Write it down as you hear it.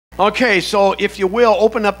Okay, so if you will,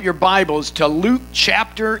 open up your Bibles to Luke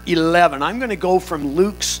chapter 11. I'm going to go from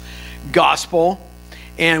Luke's gospel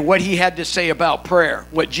and what he had to say about prayer,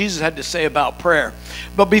 what Jesus had to say about prayer.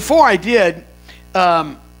 But before I did,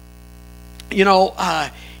 the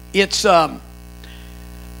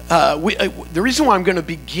reason why I'm going to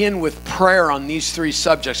begin with prayer on these three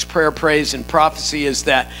subjects, prayer, praise, and prophecy, is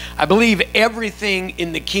that I believe everything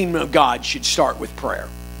in the kingdom of God should start with prayer.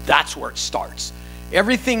 That's where it starts.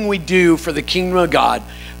 Everything we do for the kingdom of God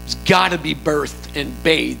has got to be birthed and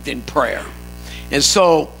bathed in prayer. And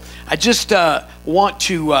so I just want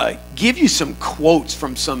to give you some quotes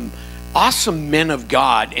from some awesome men of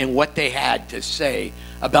God and what they had to say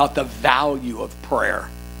about the value of prayer.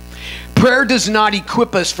 Prayer does not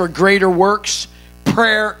equip us for greater works.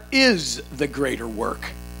 Prayer is the greater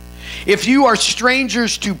work. If you are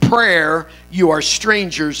strangers to prayer, you are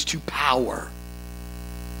strangers to power.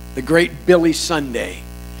 The great Billy Sunday.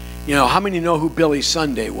 You know, how many know who Billy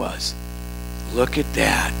Sunday was? Look at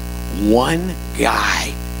that. One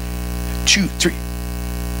guy. 2, 3.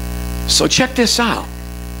 So check this out.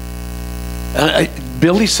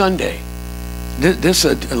 Billy Sunday. This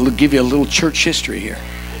will give you a little church history here.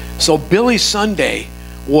 So Billy Sunday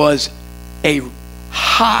was a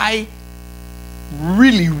high,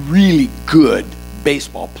 really, really good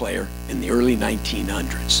baseball player in the early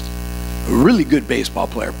 1900s. A really good baseball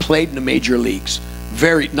player, played in the major leagues.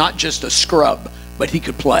 Not just a scrub, but he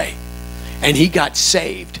could play. And he got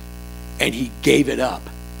saved, and he gave it up,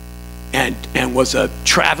 and was a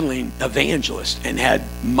traveling evangelist and had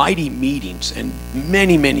mighty meetings and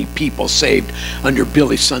many, many people saved under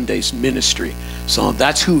Billy Sunday's ministry. So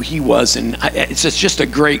that's who he was, and it's just a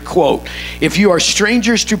great quote. If you are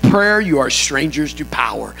strangers to prayer, you are strangers to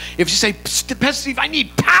power. If you say, Pastor Steve, I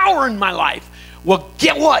need power in my life. Well,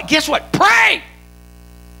 guess what? Pray!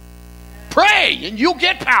 Pray, and you'll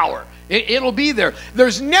get power. It'll be there.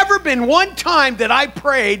 There's never been one time that I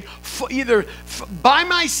prayed either by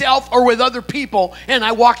myself or with other people, and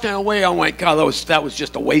I walked away and went, God, that was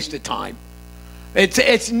just a waste of time.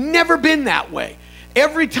 It's never been that way.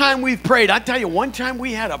 Every time we've prayed, I tell you, one time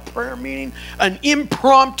we had a prayer meeting, an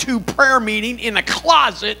impromptu prayer meeting in a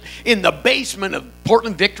closet in the basement of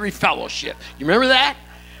Portland Victory Fellowship. You remember that?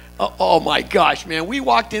 Oh my gosh, man! We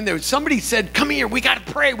walked in there. Somebody said, "Come here, we got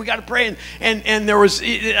to pray. We got to pray." And there was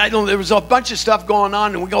there was a bunch of stuff going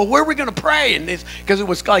on, and we go, "Where are we going to pray?" And because it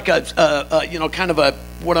was like a kind of a,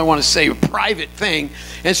 what I want to say, a private thing.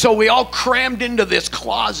 And so we all crammed into this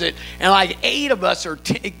closet, and like 8 of us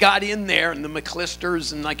got in there, and the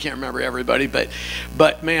McClisters, and I can't remember everybody,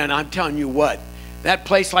 but man, I'm telling you what, that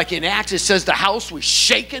place, like in Acts, it says the house was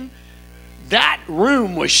shaken. That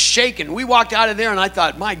room was shaken. We walked out of there and I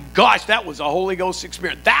thought, my gosh, that was a Holy Ghost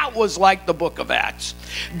experience. That was like the book of Acts.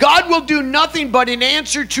 God will do nothing but in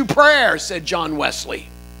answer to prayer, said John Wesley.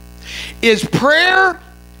 Is prayer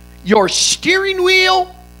your steering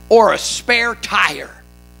wheel or a spare tire?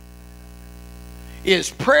 Is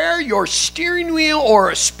prayer your steering wheel or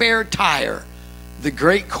a spare tire? The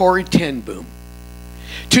great Corrie ten Boom.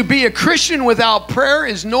 To be a Christian without prayer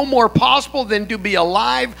is no more possible than to be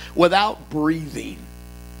alive without breathing.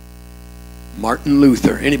 Martin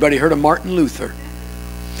Luther. Anybody heard of Martin Luther?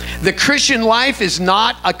 The Christian life is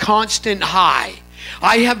not a constant high.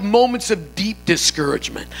 I have moments of deep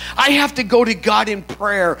discouragement. I have to go to God in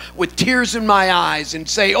prayer with tears in my eyes and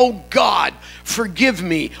say, oh God, forgive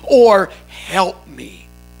me or help me.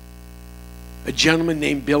 A gentleman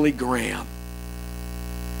named Billy Graham.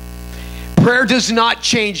 Prayer does not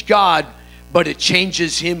change God, but it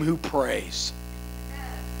changes him who prays.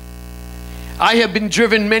 I have been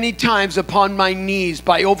driven many times upon my knees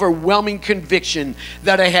by overwhelming conviction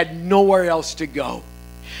that I had nowhere else to go.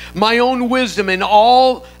 My own wisdom and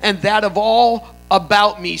that of all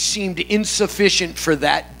about me seemed insufficient for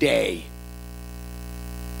that day.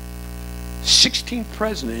 16th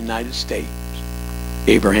President of the United States,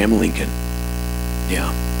 Abraham Lincoln.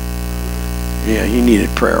 Yeah, he needed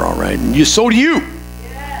prayer, all right. And so do you.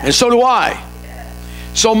 Yeah. And so do I. Yeah.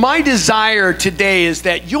 So my desire today is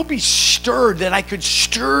that you'll be stirred, that I could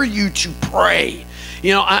stir you to pray.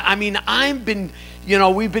 You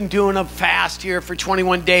know, we've been doing a fast here for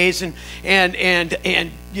 21 days, and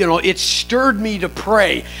it stirred me to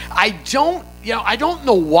pray. I don't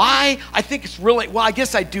know why. I think it's really, well, I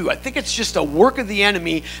guess I do. I think it's just a work of the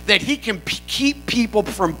enemy that he can keep people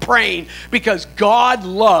from praying, because God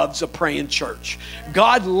loves a praying church.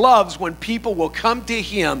 God loves when people will come to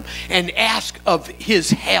him and ask of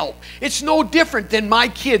his help. It's no different than my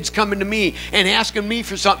kids coming to me and asking me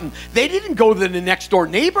for something. They didn't go to the next door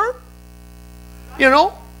neighbor. You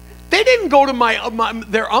know, They didn't go to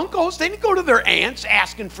their uncles. They didn't go to their aunts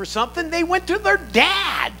asking for something. They went to their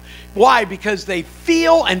dad. Why? Because they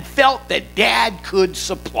feel and felt that dad could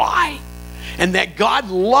supply. And that God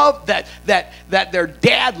loved, that their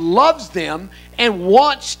dad loves them and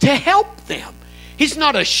wants to help them. He's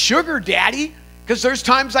not a sugar daddy, because there's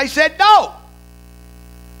times I said no.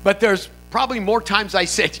 But there's probably more times I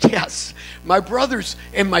said yes. My brothers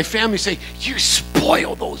and my family say, you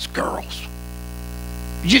spoil those girls.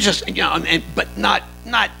 You just, but not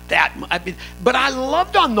that. But I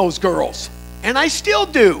loved on those girls, and I still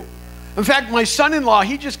do. In fact, my son-in-law,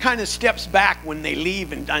 he just kind of steps back when they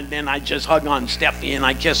leave, and then I just hug on Steffi and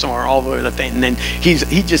I kiss her all over the thing, and then he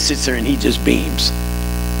just sits there and he just beams.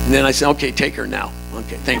 And then I say, okay, take her now.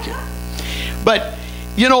 Okay, thank you. But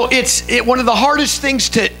it's one of the hardest things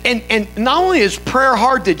to, and not only is prayer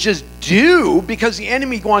hard to just do because the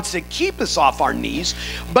enemy wants to keep us off our knees,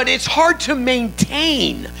 but it's hard to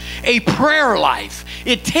maintain a prayer life.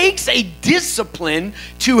 It takes a discipline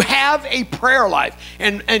to have a prayer life.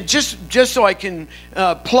 And just so I can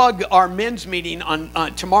plug our men's meeting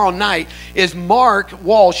on tomorrow night is Mark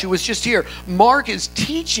Walsh, who was just here. Mark is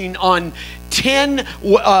teaching on 10,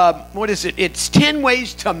 It's 10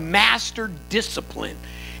 ways to master discipline.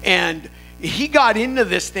 And he got into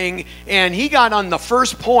this thing, and he got on the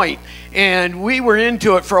first point, and we were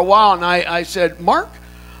into it for a while, and I said, Mark,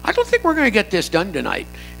 I don't think we're going to get this done tonight.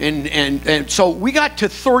 And so we got to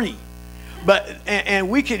 3. But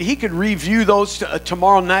he could review those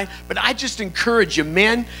tomorrow night. But I just encourage you,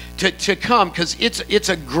 men, to come, because it's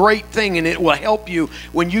a great thing, and it will help you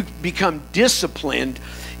when you become disciplined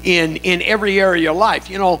in every area of your life.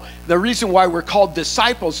 The reason why we're called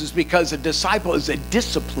disciples is because a disciple is a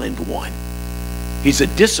disciplined one. He's a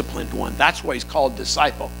disciplined one. That's why he's called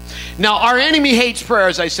disciple. Now, our enemy hates prayer,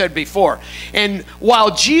 as I said before. And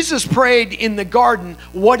while Jesus prayed in the garden,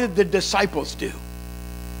 what did the disciples do?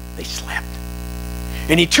 They slept.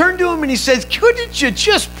 And he turned to him and he says, couldn't you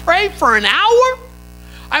just pray for an hour?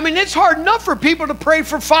 I mean, it's hard enough for people to pray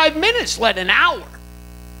for 5 minutes, let an hour.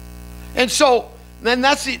 And so, then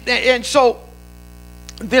the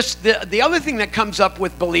other thing that comes up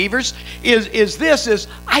with believers is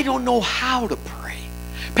I don't know how to pray.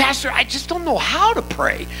 Pastor, I just don't know how to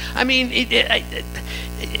pray. I mean, it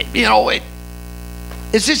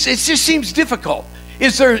just seems difficult.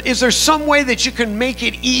 Is there some way that you can make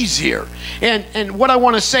it easier? And what I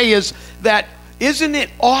want to say is that, isn't it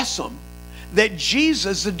awesome that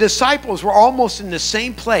Jesus, the disciples, were almost in the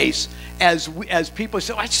same place as people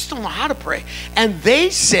say, I just don't know how to pray. And they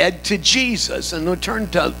said to Jesus, and we'll turn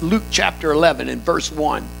to Luke chapter 11 and verse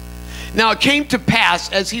 1. Now it came to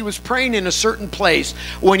pass, as he was praying in a certain place,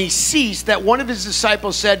 when he ceased, that one of his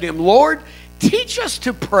disciples said to him, Lord, teach us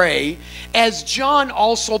to pray, as John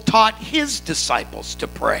also taught his disciples to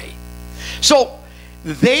pray. So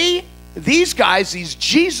these guys, these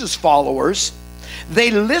Jesus followers, they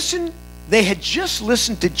had just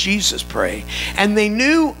listened to Jesus pray, and they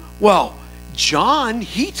knew, well, John,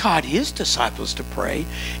 he taught his disciples to pray,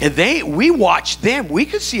 and we watched them. We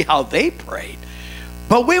could see how they prayed.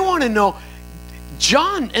 But we want to know,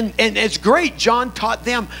 John, and it's great, John taught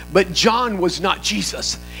them, but John was not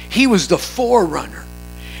Jesus. He was the forerunner.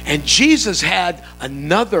 And Jesus had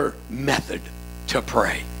another method to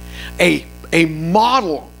pray, a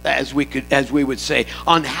model, as we would say,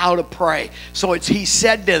 on how to pray. So he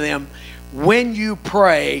said to them, when you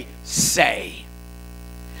pray, say.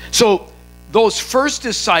 So those first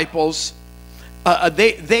disciples,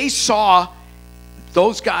 they saw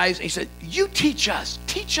those guys. He said, you teach us,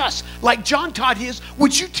 like John taught his.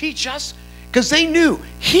 Would you teach us? Because they knew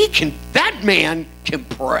that man can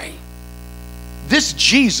pray. This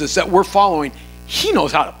Jesus that we're following, he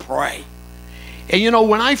knows how to pray. And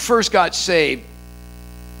when I first got saved,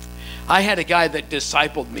 I had a guy that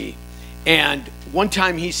discipled me, and one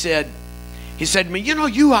time he said to me,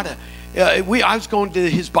 you ought to. I was going to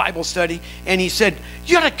his Bible study, and he said,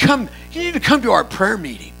 you need to come to our prayer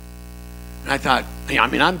meeting. And I thought,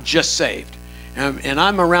 I'm just saved, and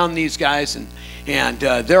I'm around these guys, and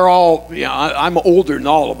they're all, I'm older than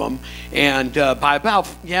all of them, and by about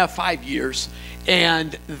 5 years,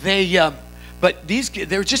 and but these kids,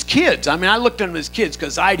 they were just kids. I looked at them as kids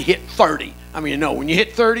because I'd hit 30. When you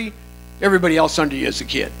hit 30, everybody else under you is a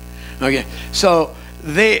kid. Okay, so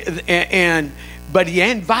but he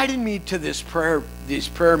invited me to this prayer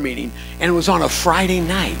meeting, and it was on a Friday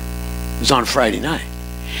night.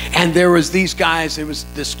 And there was these guys. There was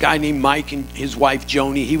this guy named Mike and his wife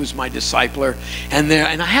Joni. He was my discipler. And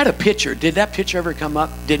I had a picture. Did that picture ever come up?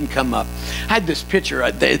 Didn't come up. I had this picture.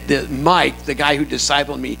 Mike, the guy who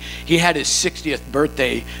discipled me, he had his 60th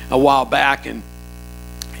birthday a while back,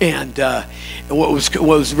 And what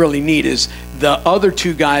was really neat is the other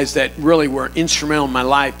two guys that really were instrumental in my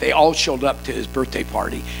life, they all showed up to his birthday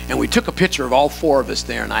party. And we took a picture of all four of us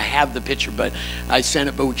there. And I have the picture, but I sent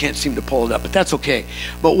it, but we can't seem to pull it up. But that's okay.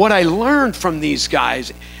 But what I learned from these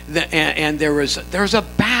guys, and there was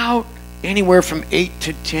about anywhere from 8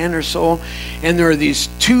 to 10 or so. And there are these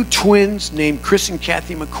two twins named Chris and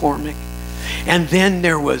Kathy McCormick. And then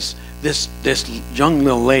there was this young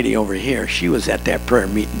little lady over here. She was at that prayer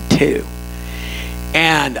meeting too.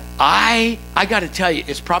 And I got to tell you,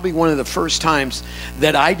 it's probably one of the first times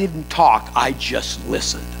that I didn't talk. I just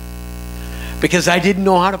listened, because I didn't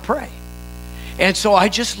know how to pray. And so I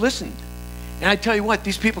just listened. And I tell you what,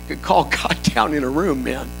 these people could call God down in a room,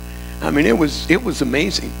 man. I mean, it was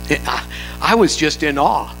amazing. I was just in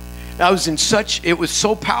awe. It was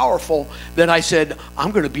so powerful that I said,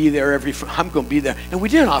 I'm going to be there I'm going to be there. And we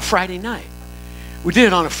did it on a Friday night.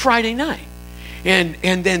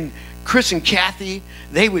 And then Chris and Kathy,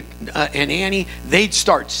 they would, and Annie, they'd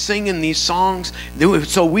start singing these songs.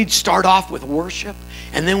 So we'd start off with worship,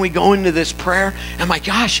 and then we go into this prayer. And my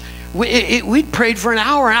gosh, we'd prayed for an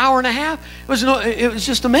hour and a half. It was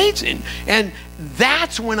just amazing. And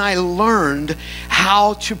that's when I learned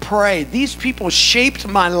how to pray. These people shaped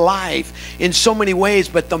my life in so many ways,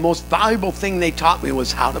 but the most valuable thing they taught me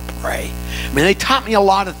was how to pray. I mean, they taught me a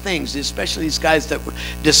lot of things, especially these guys that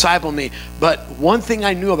discipled me. But one thing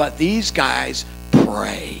I knew about these guys,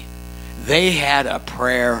 pray. They had a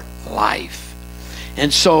prayer life.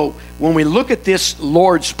 And so when we look at this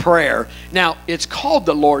Lord's Prayer, now it's called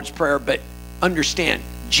the Lord's Prayer, but understand,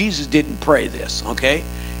 Jesus didn't pray this, okay?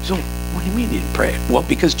 So what do you mean he didn't pray it? Well,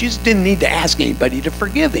 because Jesus didn't need to ask anybody to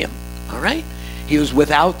forgive him, all right? He was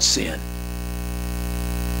without sin.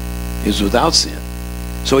 He was without sin.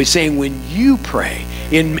 So he's saying when you pray,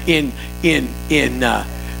 in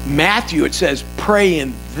Matthew it says, pray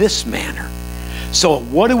in this manner. So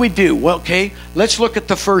what do we do? Well, okay, let's look at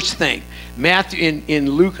the first thing. Matthew, in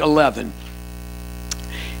Luke 11,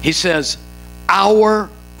 he says, our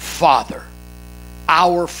Father.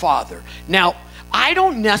 Our Father. Now, I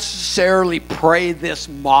don't necessarily pray this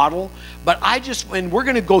model, but and we're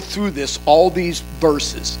going to go through this, all these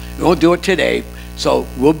verses. We won't do it today, so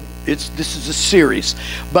this is a series.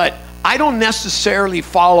 But I don't necessarily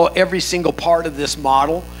follow every single part of this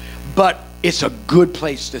model, but it's a good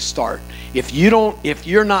place to start. If you don't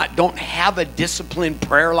have a disciplined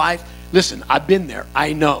prayer life, listen, I've been there.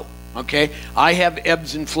 I know. Okay, I have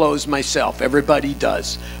ebbs and flows myself. Everybody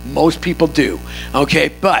does. Most people do. Okay,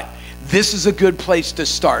 but this is a good place to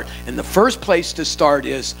start. And the first place to start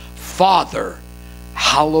is, Father,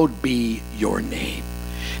 hallowed be your name.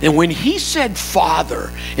 And when he said Father,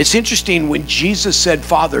 it's interesting when Jesus said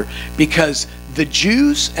Father, because the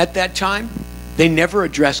Jews at that time, they never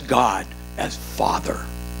addressed God as Father.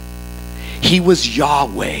 He was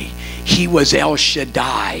Yahweh. He was El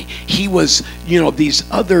Shaddai. He was,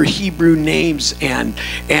 these other Hebrew names and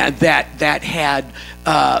that had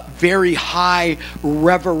very high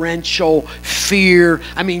reverential fear.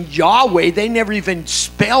 I mean, Yahweh, they never even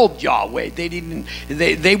spelled Yahweh.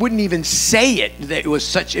 They wouldn't even say it. It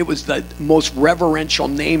was the most reverential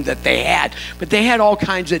name that they had. But they had all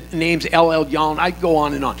kinds of names, El Elyon. I go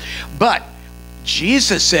on and on. But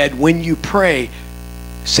Jesus said, when you pray,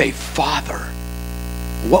 say Father.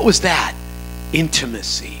 What was that?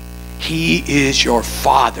 Intimacy. He is your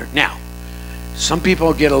Father. Now, some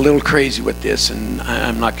people get a little crazy with this, and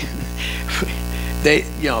I'm not.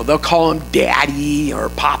 They'll call him Daddy or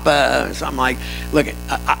Papa or something like. Look,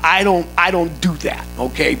 I don't do that,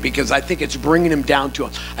 okay? Because I think it's bringing him down to.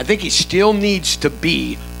 I think he still needs to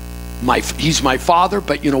be he's my Father,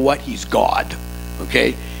 but you know what? He's God,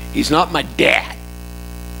 okay? He's not my dad.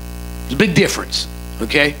 There's a big difference,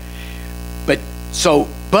 okay? But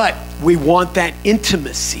we want that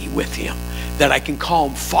intimacy with him, that I can call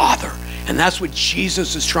him Father. And that's what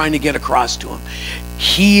Jesus is trying to get across to him.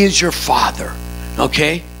 He is your Father,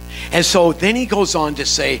 okay? And so then he goes on to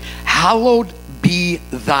say, hallowed be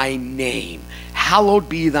thy name. Hallowed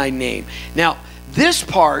be thy name. Now, this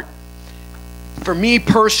part, for me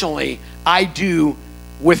personally, I do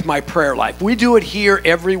with my prayer life. We do it here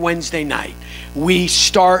every Wednesday night. We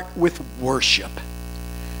start with worship.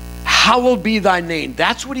 Hallowed be thy name.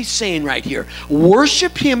 That's what he's saying right here.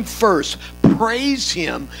 Worship him first. Praise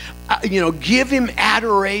him. Give him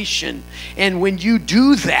adoration. And when you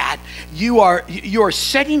do that, you're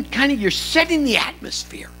setting the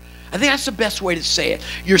atmosphere. I think that's the best way to say it.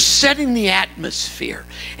 You're setting the atmosphere.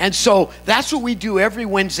 And so that's what we do every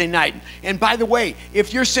Wednesday night. And by the way,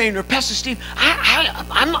 if you're saying, Pastor Steve,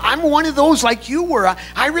 I'm one of those like you were.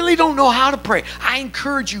 I really don't know how to pray. I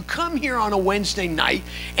encourage you, come here on a Wednesday night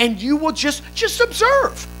and you will just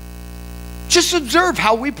observe. Just observe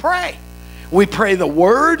how we pray. We pray the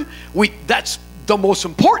Word. That's the most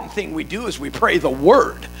important thing we do, is we pray the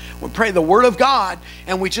Word. We pray the Word of God,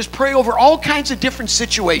 and we just pray over all kinds of different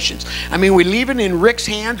situations. I mean, we leave it in Rick's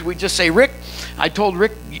hands. We just say, Rick, I told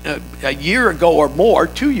Rick a year ago or more,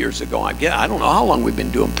 2 years ago, I don't know how long we've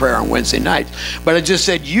been doing prayer on Wednesday nights, but I just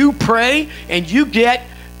said, you pray and you get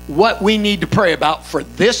what we need to pray about for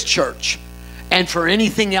this church and for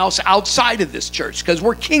anything else outside of this church, because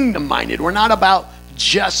we're kingdom-minded. We're not about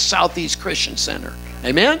just Southeast Christian Center.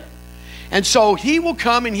 Amen? And so he will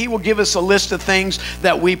come and he will give us a list of things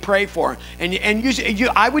that we pray for. And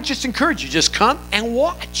I would just encourage you, just come and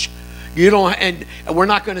watch. And we're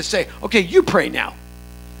not going to say, okay, you pray now.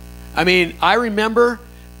 I mean, I remember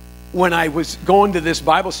when I was going to this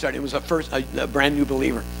Bible study, it was a brand new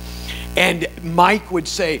believer. And Mike would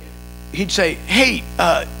say, he'd say, hey,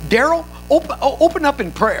 Daryl, open up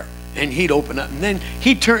in prayer. And he'd open up. And then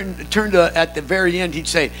he'd turn at the very end, he'd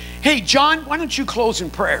say, hey, John, why don't you close in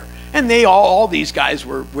prayer? And all these guys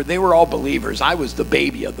were all believers. I was the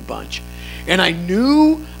baby of the bunch. And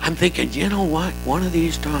I'm thinking, you know what? One of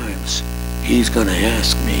these times, he's going to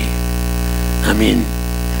ask me. I mean,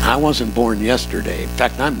 I wasn't born yesterday. In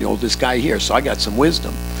fact, I'm the oldest guy here, so I got some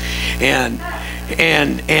wisdom.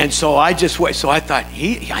 And so I just wait. So I thought,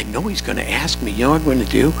 I know he's going to ask me. You know what I'm going to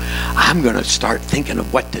do? I'm going to start thinking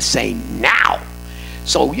of what to say now.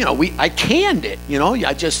 So, I canned it.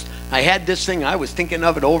 I had this thing. I was thinking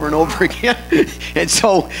of it over and over again. And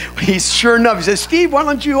so sure enough, he says, Steve, why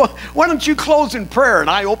don't you close in prayer? And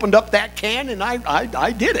I opened up that can and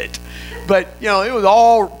I did it. But, it was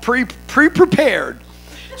all pre-prepared.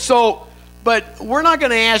 So, but we're not going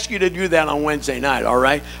to ask you to do that on Wednesday night, all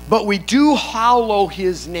right? But we do hallow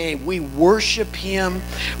his name. We worship him.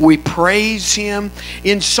 We praise him.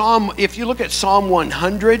 If you look at Psalm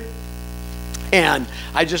 100, and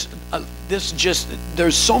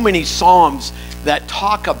there's so many Psalms that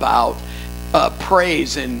talk about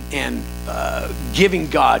praise and giving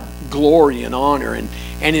God glory and honor.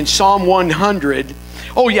 And in Psalm 100,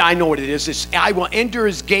 oh yeah, I know what it is. I will enter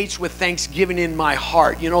his gates with thanksgiving in my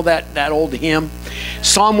heart. You know that old hymn?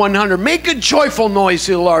 Psalm 100, make a joyful noise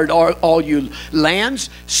to the Lord, all you lands.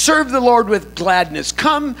 Serve the Lord with gladness.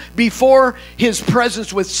 Come before his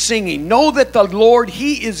presence with singing. Know that the Lord,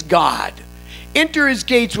 he is God. Enter his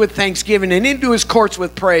gates with thanksgiving and into his courts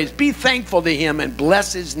with praise. Be thankful to him and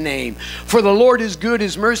bless his name. For the Lord is good,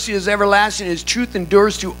 his mercy is everlasting, his truth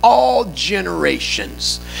endures to all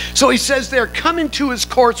generations. So he says there, come into his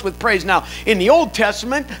courts with praise. Now, in the Old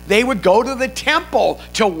Testament, they would go to the temple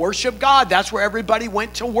to worship God. That's where everybody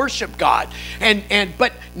went to worship God.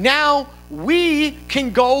 But now we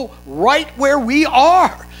can go right where we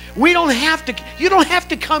are. You don't have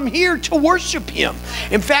to come here to worship him.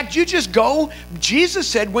 In fact, you just go. Jesus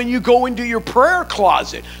said when you go into your prayer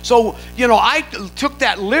closet. So, I took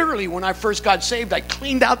that literally when I first got saved. I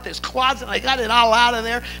cleaned out this closet. I got it all out of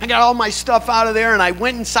there. I got all my stuff out of there. And I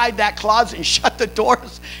went inside that closet and shut the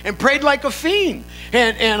doors and prayed like a fiend.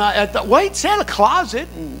 And I thought, well, it said a closet.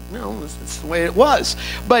 And, that's the way it was.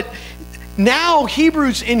 But now in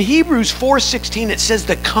Hebrews 4:16, it says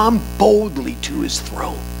to come boldly to his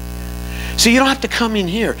throne. So you don't have to come in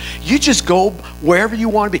here. You just go wherever you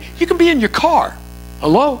want to be. You can be in your car.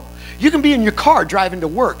 Hello? You can be in your car driving to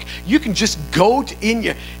work. You can just go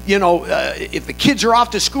if the kids are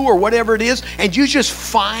off to school or whatever it is, and you just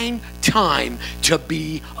find time to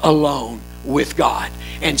be alone with God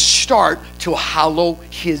and start to hallow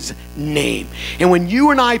his name. And when you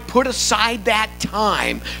and I put aside that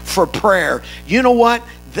time for prayer, you know what?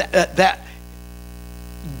 That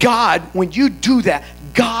God, when you do that,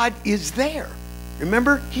 God is there.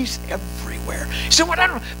 Remember? He's everywhere. So what?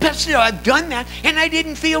 Pastor, I've done that and I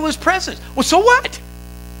didn't feel his presence. Well, so what?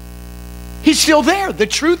 He's still there. The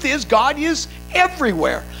truth is God is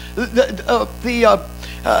everywhere. The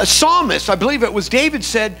psalmist, I believe it was David,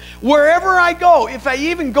 said, wherever I go, if I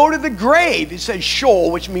even go to the grave, he said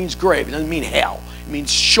Sheol, which means grave. It doesn't mean hell. It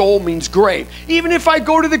means Sheol means grave. Even if I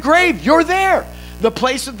go to the grave, you're there. The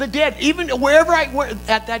place of the dead, even wherever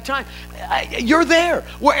at that time, you're there,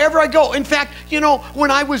 wherever I go. In fact,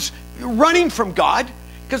 when I was running from God,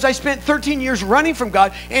 because I spent 13 years running from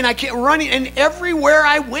God, and I kept running, and everywhere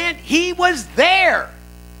I went, he was there.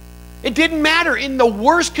 It didn't matter. In the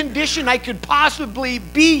worst condition I could possibly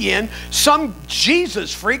be in, some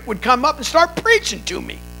Jesus freak would come up and start preaching to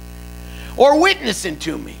me. or witnessing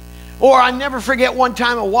to me. Or I never forget one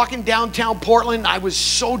time I was walking downtown Portland. I was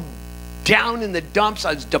so down in the dumps.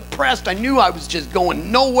 I was depressed. I knew I was just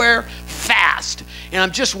going nowhere fast. And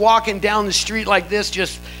I'm just walking down the street like this,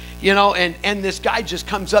 just, you know, and this guy just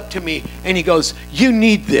comes up to me and he goes, "You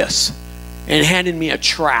need this," and handed me a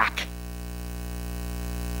tract.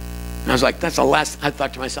 And I was like, that's the last, I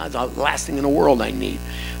thought to myself, that's the last thing in the world I need.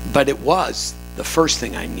 But it was the first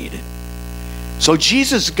thing I needed. So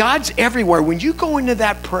Jesus, God's everywhere. When you go into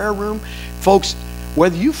that prayer room, folks,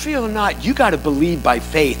 whether you feel or not, you got to believe by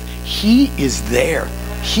faith. He is there.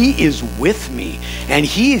 He is with me, and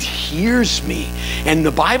He hears me. And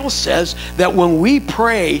the Bible says that when we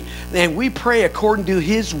pray, and we pray according to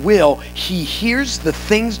His will, He hears the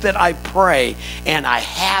things that I pray, and I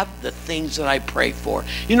have the things that I pray for.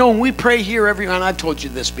 You know, when we pray here and I've told you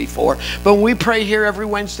this before, but when we pray here every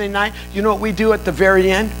Wednesday night, you know what we do at the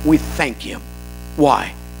very end? We thank Him.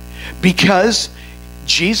 Why? Because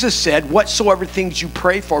Jesus said, whatsoever things you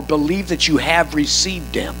pray for, believe that you have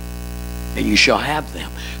received them, and you shall have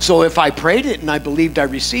them. So if I prayed it and I believed I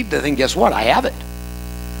received it, then guess what? I have it.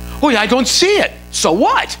 Oh, yeah, I don't see it. So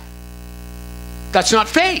what? That's not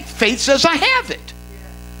faith. Faith says I have it.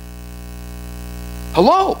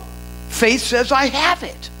 Hello? Faith says I have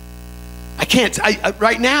it. I can't,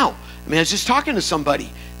 right now. I mean, I was just talking to somebody.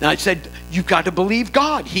 And I said, you've got to believe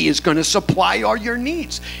God. He is going to supply all your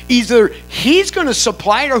needs. Either He's going to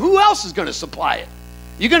supply it or who else is going to supply it?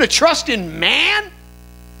 You're going to trust in man?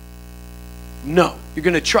 No. You're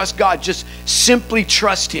going to trust God. Just simply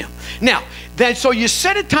trust Him. Now, then, so you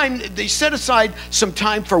set aside some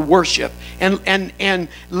time for worship and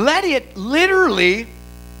let it literally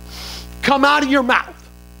come out of your mouth.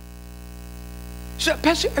 So,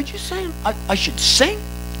 Pastor, are you saying I should sing?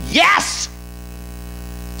 Yes!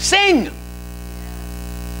 Sing.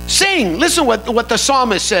 Sing. Listen what the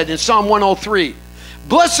psalmist said in Psalm 103.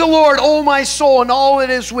 Bless the Lord, O my soul, and all that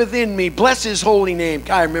is within me. Bless His holy name.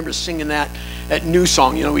 God, I remember singing that at New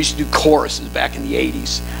Song. You know, we used to do choruses back in the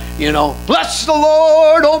 80s. You know, bless the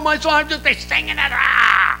Lord, oh my soul. I'm just singing it.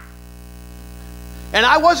 Ah! And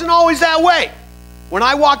I wasn't always that way. When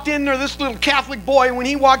I walked in there, this little Catholic boy, when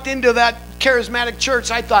he walked into that charismatic church,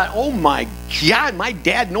 I thought, oh my God, my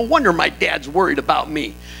dad, no wonder my dad's worried about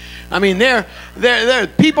me. I mean, there are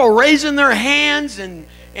people raising their hands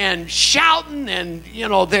and shouting, and, you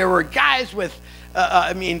know, there were guys with,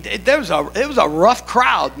 I mean, it was a rough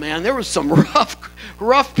crowd, man. There was some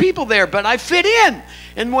rough people there, but I fit in.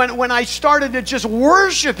 And when I started to just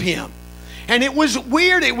worship Him, and it was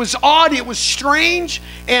weird, it was odd, it was strange,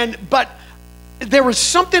 but there was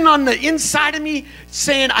something on the inside of me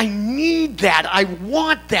saying, I need that, I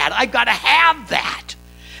want that, I got to have that.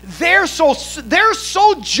 They're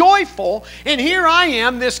so joyful, and here I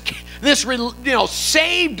am, this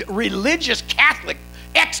saved religious Catholic,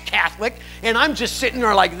 ex-Catholic, and I'm just sitting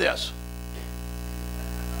there like this.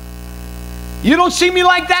 You don't see me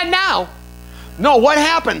like that now. No, what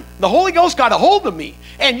happened? The Holy Ghost got a hold of me,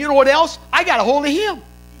 and you know what else? I got a hold of Him.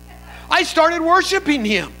 I started worshiping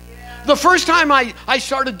Him. The first time I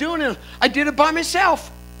started doing it, I did it by myself.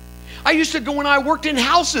 I used to go, when I worked in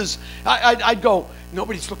houses, I'd go,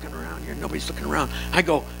 nobody's looking around here, nobody's looking around. I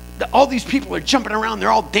go, all these people are jumping around, they're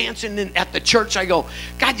all dancing at the church. I go,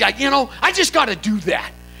 God, I just got to do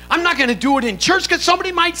that. I'm not going to do it in church because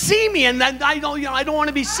somebody might see me, and then I don't want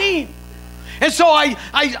to be seen. And so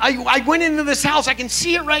I went into this house. I can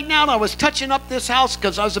see it right now. And I was touching up this house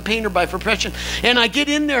because I was a painter by profession. And I get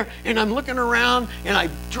in there, and I'm looking around, and I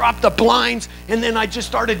dropped the blinds, and then I just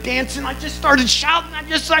started dancing. I just started shouting. God,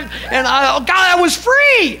 I was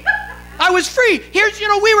free. I was free. Here's,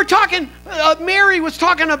 we were talking, Mary was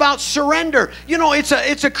talking about surrender.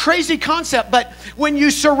 It's a crazy concept, but when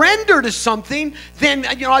you surrender to something, then,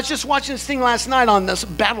 I was just watching this thing last night on this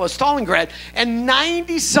Battle of Stalingrad, and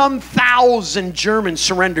 90-some thousand Germans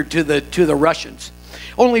surrendered to the Russians.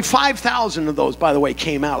 Only 5,000 of those, by the way,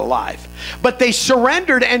 came out alive. But they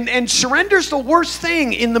surrendered, and surrender's the worst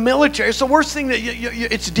thing in the military. It's the worst thing that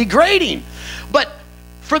it's degrading. But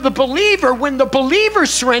for the believer, when the believer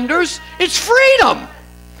surrenders, it's freedom.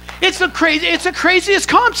 It's the craziest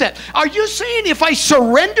concept. Are you saying if I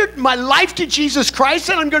surrendered my life to Jesus Christ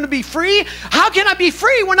that I'm going to be free? How can I be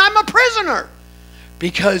free when I'm a prisoner?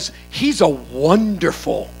 Because He's a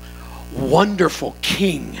wonderful, wonderful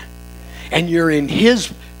King. And you're in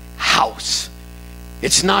His house.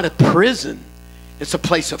 It's not a prison. It's a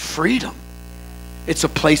place of freedom. It's a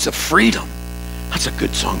place of freedom. That's a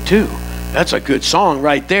good song too. That's a good song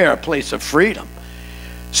right there, a place of freedom.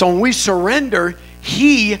 So when we surrender,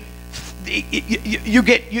 the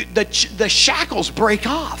shackles break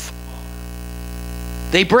off.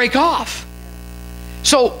 They break off.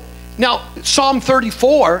 So now Psalm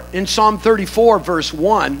 34, in Psalm 34 verse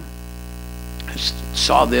 1, I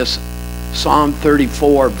saw this, Psalm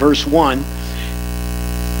 34 verse 1,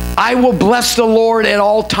 I will bless the Lord at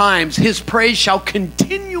all times. His praise shall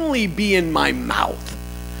continually be in my mouth.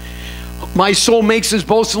 My soul makes his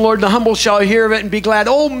boast in the Lord, and the humble shall hear of it and be glad.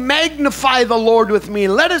 Oh, magnify the Lord with me.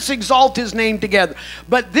 Let us exalt his name together.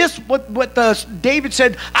 But this, what David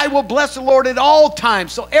said, I will bless the Lord at all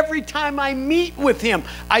times. So every time I meet with him,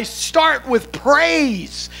 I start with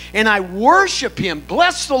praise and I worship him.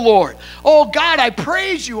 Bless the Lord. Oh God, I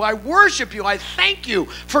praise you. I worship you. I thank you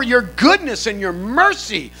for your goodness and your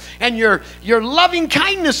mercy and your loving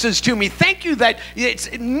kindnesses to me. Thank you that it's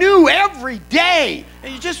new every day.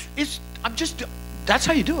 And that's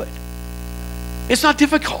how you do it. It's not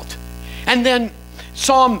difficult. And then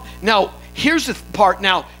now here's the part.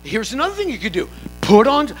 Now, here's another thing you could do. Put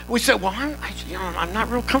on, we said, well, I'm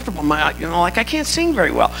not real comfortable. Like I can't sing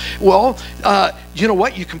very well. Well, you know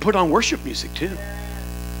what? You can put on worship music too.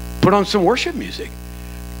 Put on some worship music.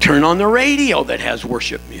 Turn on the radio that has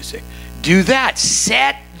worship music. Do that.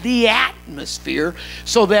 Set the atmosphere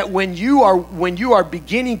so that when you are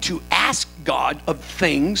beginning to ask God of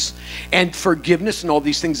things and forgiveness and all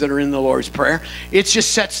these things that are in the Lord's Prayer, it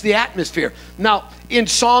just sets the atmosphere. Now, in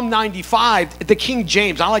Psalm 95, the King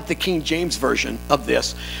James, I like the King James version of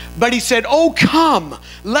this, but he said, oh, come,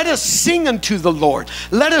 let us sing unto the Lord.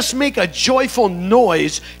 Let us make a joyful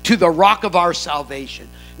noise to the rock of our salvation.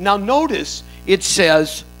 Now, notice it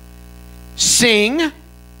says, sing,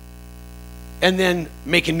 and then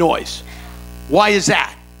make a noise. Why is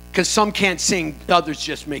that? Because some can't sing, others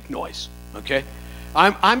just make noise. Okay,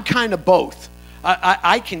 I'm kind of both.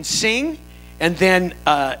 I can sing, and then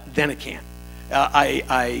I can't.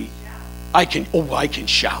 I can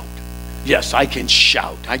shout. Yes, I can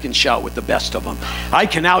shout. I can shout with the best of them. I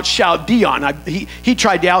can outshout Dion. He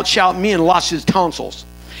tried to outshout me and lost his tonsils.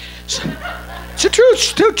 It's a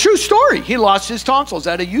true story. He lost his tonsils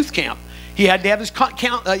at a youth camp. He had to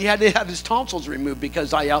have his tonsils removed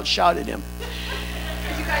because I outshouted him.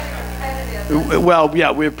 You guys are competitive. Well,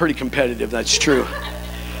 yeah, we're pretty competitive. That's true.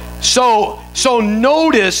 So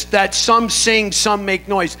notice that some sing, some make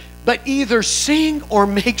noise. But either sing or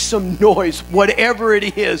make some noise, whatever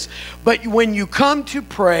it is. But when you come to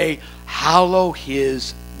pray, hallow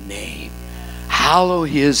his name. Hallow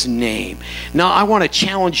his name. Now, I want to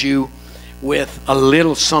challenge you with a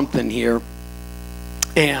little something here.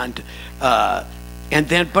 But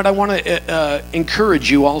I want to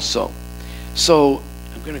encourage you also. So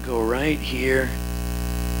I'm going to go right here.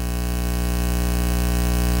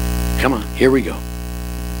 Come on, here we go.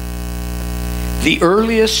 The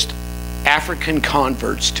earliest African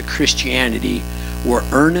converts to Christianity were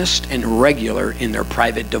earnest and regular in their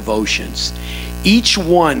private devotions. Each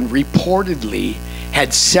one reportedly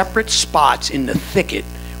had separate spots in the thicket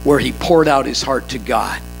where he poured out his heart to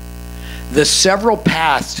God. The several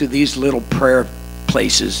paths to these little prayer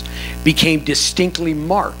places became distinctly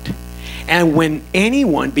marked. And when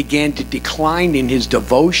anyone began to decline in his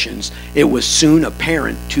devotions, it was soon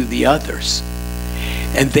apparent to the others.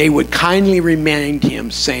 And they would kindly remind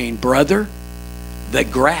him, saying, brother, the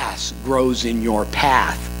grass grows in your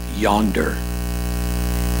path yonder.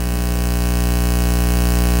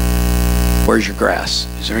 Where's your grass?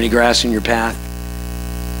 Is there any grass in your path?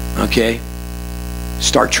 Okay.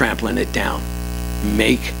 Start trampling it down.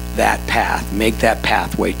 Make that path. Make that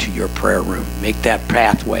pathway to your prayer room. Make that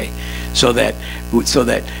pathway so that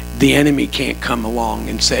the enemy can't come along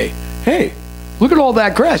and say, hey, look at all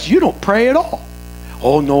that grass. You don't pray at all.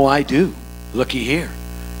 Oh, no, I do. Looky here.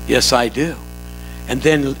 Yes, I do. And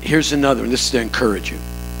then here's another one. This is to encourage you.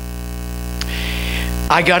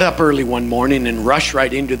 I got up early one morning and rushed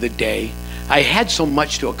right into the day. I had so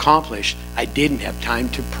much to accomplish, I didn't have time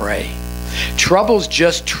to pray. Troubles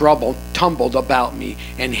just tumbled about me,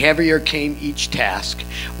 and heavier came each task.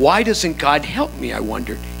 Why doesn't God help me, I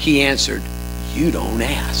wondered. He answered, you don't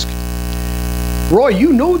ask. Roy,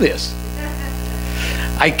 you know this.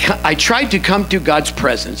 I tried to come to God's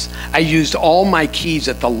presence. I used all my keys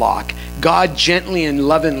at the lock. God gently and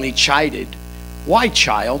lovingly chided, why,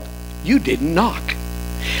 child, you didn't knock.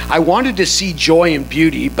 I wanted to see joy and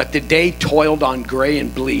beauty, but the day toiled on gray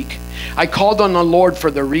and bleak. I called on the Lord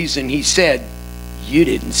for the reason. He said, you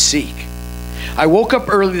didn't seek. I woke up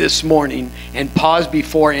early this morning and paused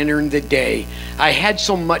before entering the day. I had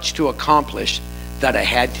so much to accomplish that I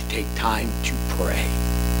had to take time to pray.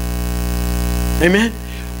 Amen?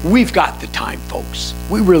 We've got the time, folks.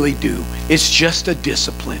 We really do. It's just a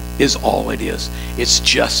discipline is all it is. It's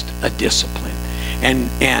just a discipline.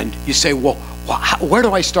 And you say, well, well, where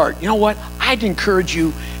do I start? You know what? I'd encourage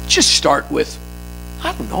you, just start with,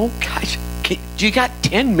 I don't know, guys, do you got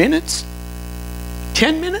 10 minutes?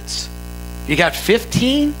 10 minutes? You got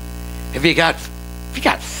 15? Have you got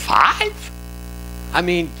 5? I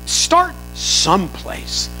mean, start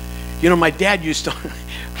someplace. You know, my dad used to,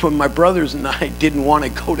 when my brothers and I didn't want to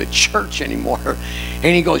go to church anymore, and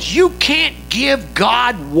he goes, you can't give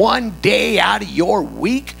God one day out of your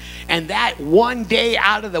week, and that one day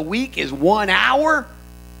out of the week is 1 hour?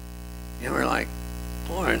 And we're like,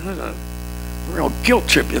 boy, there's a real guilt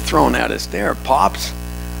trip you're throwing at us there, Pops.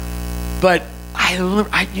 But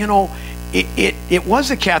I you know, it was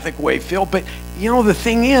a Catholic way, Phil, but you know, the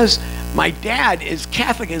thing is, my dad, as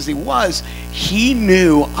Catholic as he was, he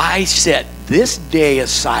knew I set this day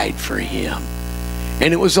aside for him.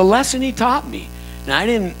 And it was a lesson he taught me. Now, I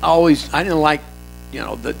didn't like, you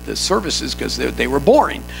know, the services because they were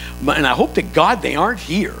boring. And I hope to God they aren't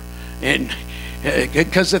here. And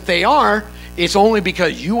because if they are, it's only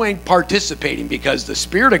because you ain't participating, because the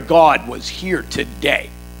Spirit of God was here today.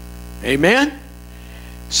 Amen?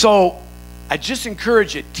 So I just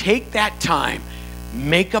encourage you, take that time,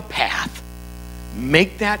 make a path.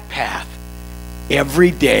 Make that path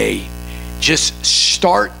every day. Just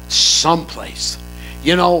start someplace.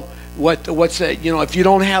 You know, what's that? You know, if you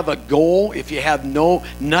don't have a goal, if you have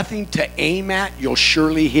nothing to aim at, you'll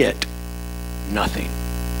surely hit nothing.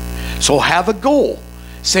 So have a goal.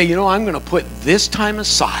 Say, you know, I'm going to put this time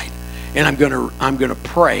aside, and I'm going to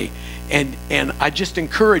pray. And I just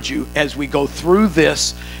encourage you as we go through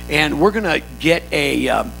this, and we're going to get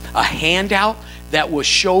a handout that will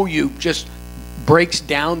show you, just breaks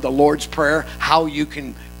down the Lord's Prayer, how you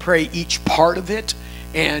can pray each part of it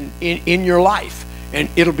and in your life, and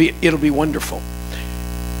it'll be wonderful.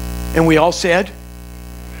 And we all said,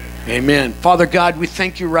 amen. Father God, we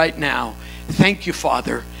thank you right now. Thank you,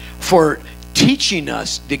 Father, for teaching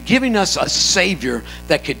us, giving us a Savior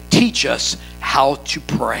that could teach us how to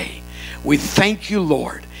pray. We thank you,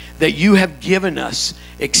 Lord, that you have given us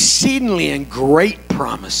exceedingly and great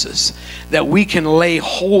promises that we can lay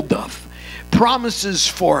hold of. Promises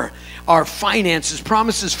for our finances,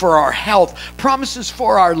 promises for our health, promises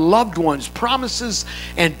for our loved ones, promises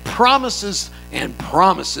and promises and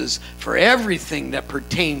promises for everything that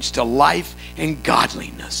pertains to life and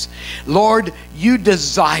godliness. Lord, you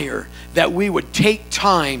desire that we would take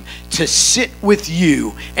time to sit with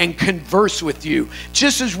you and converse with you,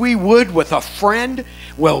 just as we would with a friend.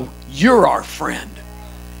 Well, you're our friend.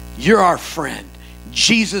 You're our friend.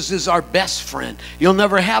 Jesus is our best friend. You'll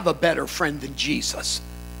never have a better friend than Jesus.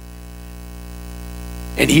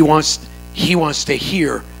 And he wants to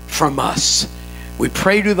hear from us. We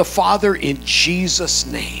pray to the Father in Jesus'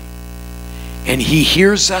 name. And he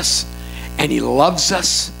hears us, and he loves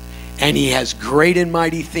us, and he has great and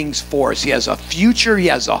mighty things for us. He has a future, he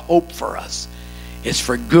has a hope for us. It's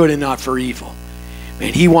for good and not for evil.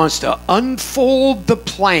 And he wants to unfold the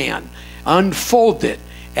plan, unfold it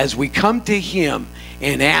as we come to him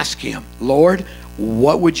and ask him, Lord,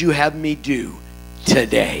 what would you have me do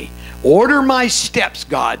today? Order my steps,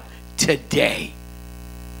 God, today.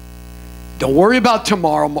 Don't worry about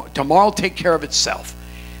tomorrow. Tomorrow will take care of itself.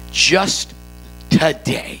 Just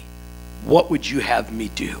today, what would you have me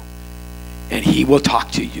do? And he will talk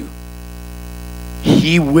to you.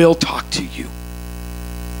 He will talk to you.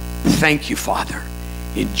 Thank you, Father.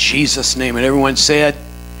 In Jesus' name. And everyone said,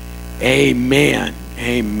 amen.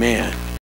 Amen.